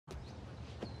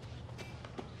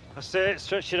That's it,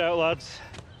 stretch it out, lads.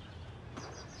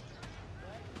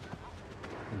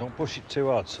 And don't push it too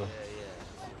hard, son.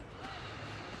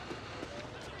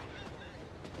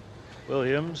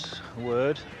 Williams, a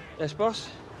word. Yes, boss?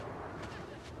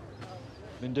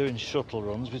 Been doing shuttle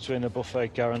runs between a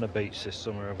buffet car and a beach this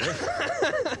summer,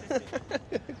 have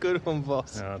we? Good one,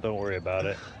 boss. No, don't worry about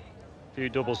it. A few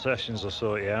double sessions will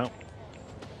sort you out.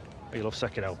 You love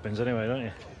second helpings anyway, don't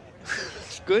you?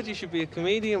 It's good, you should be a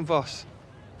comedian, boss.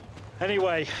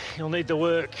 Anyway, you'll need the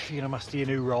work. You're going to master your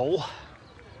new role.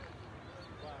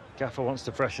 Gaffer wants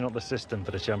to freshen up the system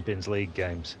for the Champions League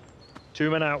games.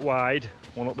 2 men out wide,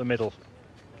 1 up the middle.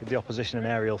 Give the opposition an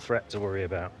aerial threat to worry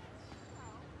about.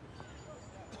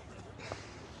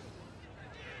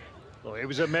 Look, it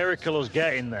was a miracle us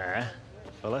getting there,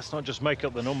 but let's not just make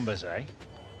up the numbers, eh?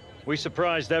 We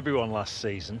surprised everyone last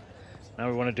season. Now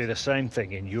we want to do the same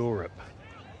thing in Europe.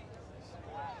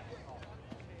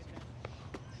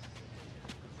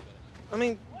 I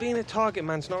mean, being a target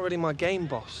man's not really my game,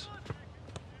 boss.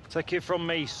 Take it from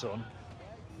me, son.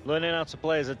 Learning how to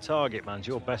play as a target man's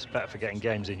your best bet for getting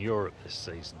games in Europe this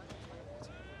season.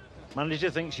 Manager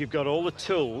thinks you've got all the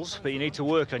tools, but you need to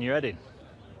work on your heading.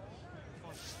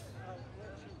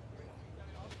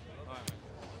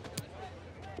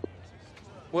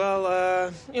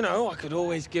 Well, you know, I could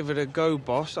always give it a go,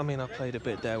 boss. I mean, I played a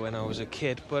bit there when I was a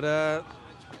kid, but,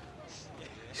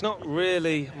 it's not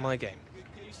really my game.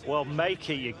 Well, make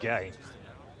it your game.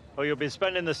 Or you'll be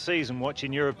spending the season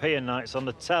watching European nights on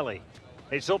the telly.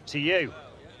 It's up to you.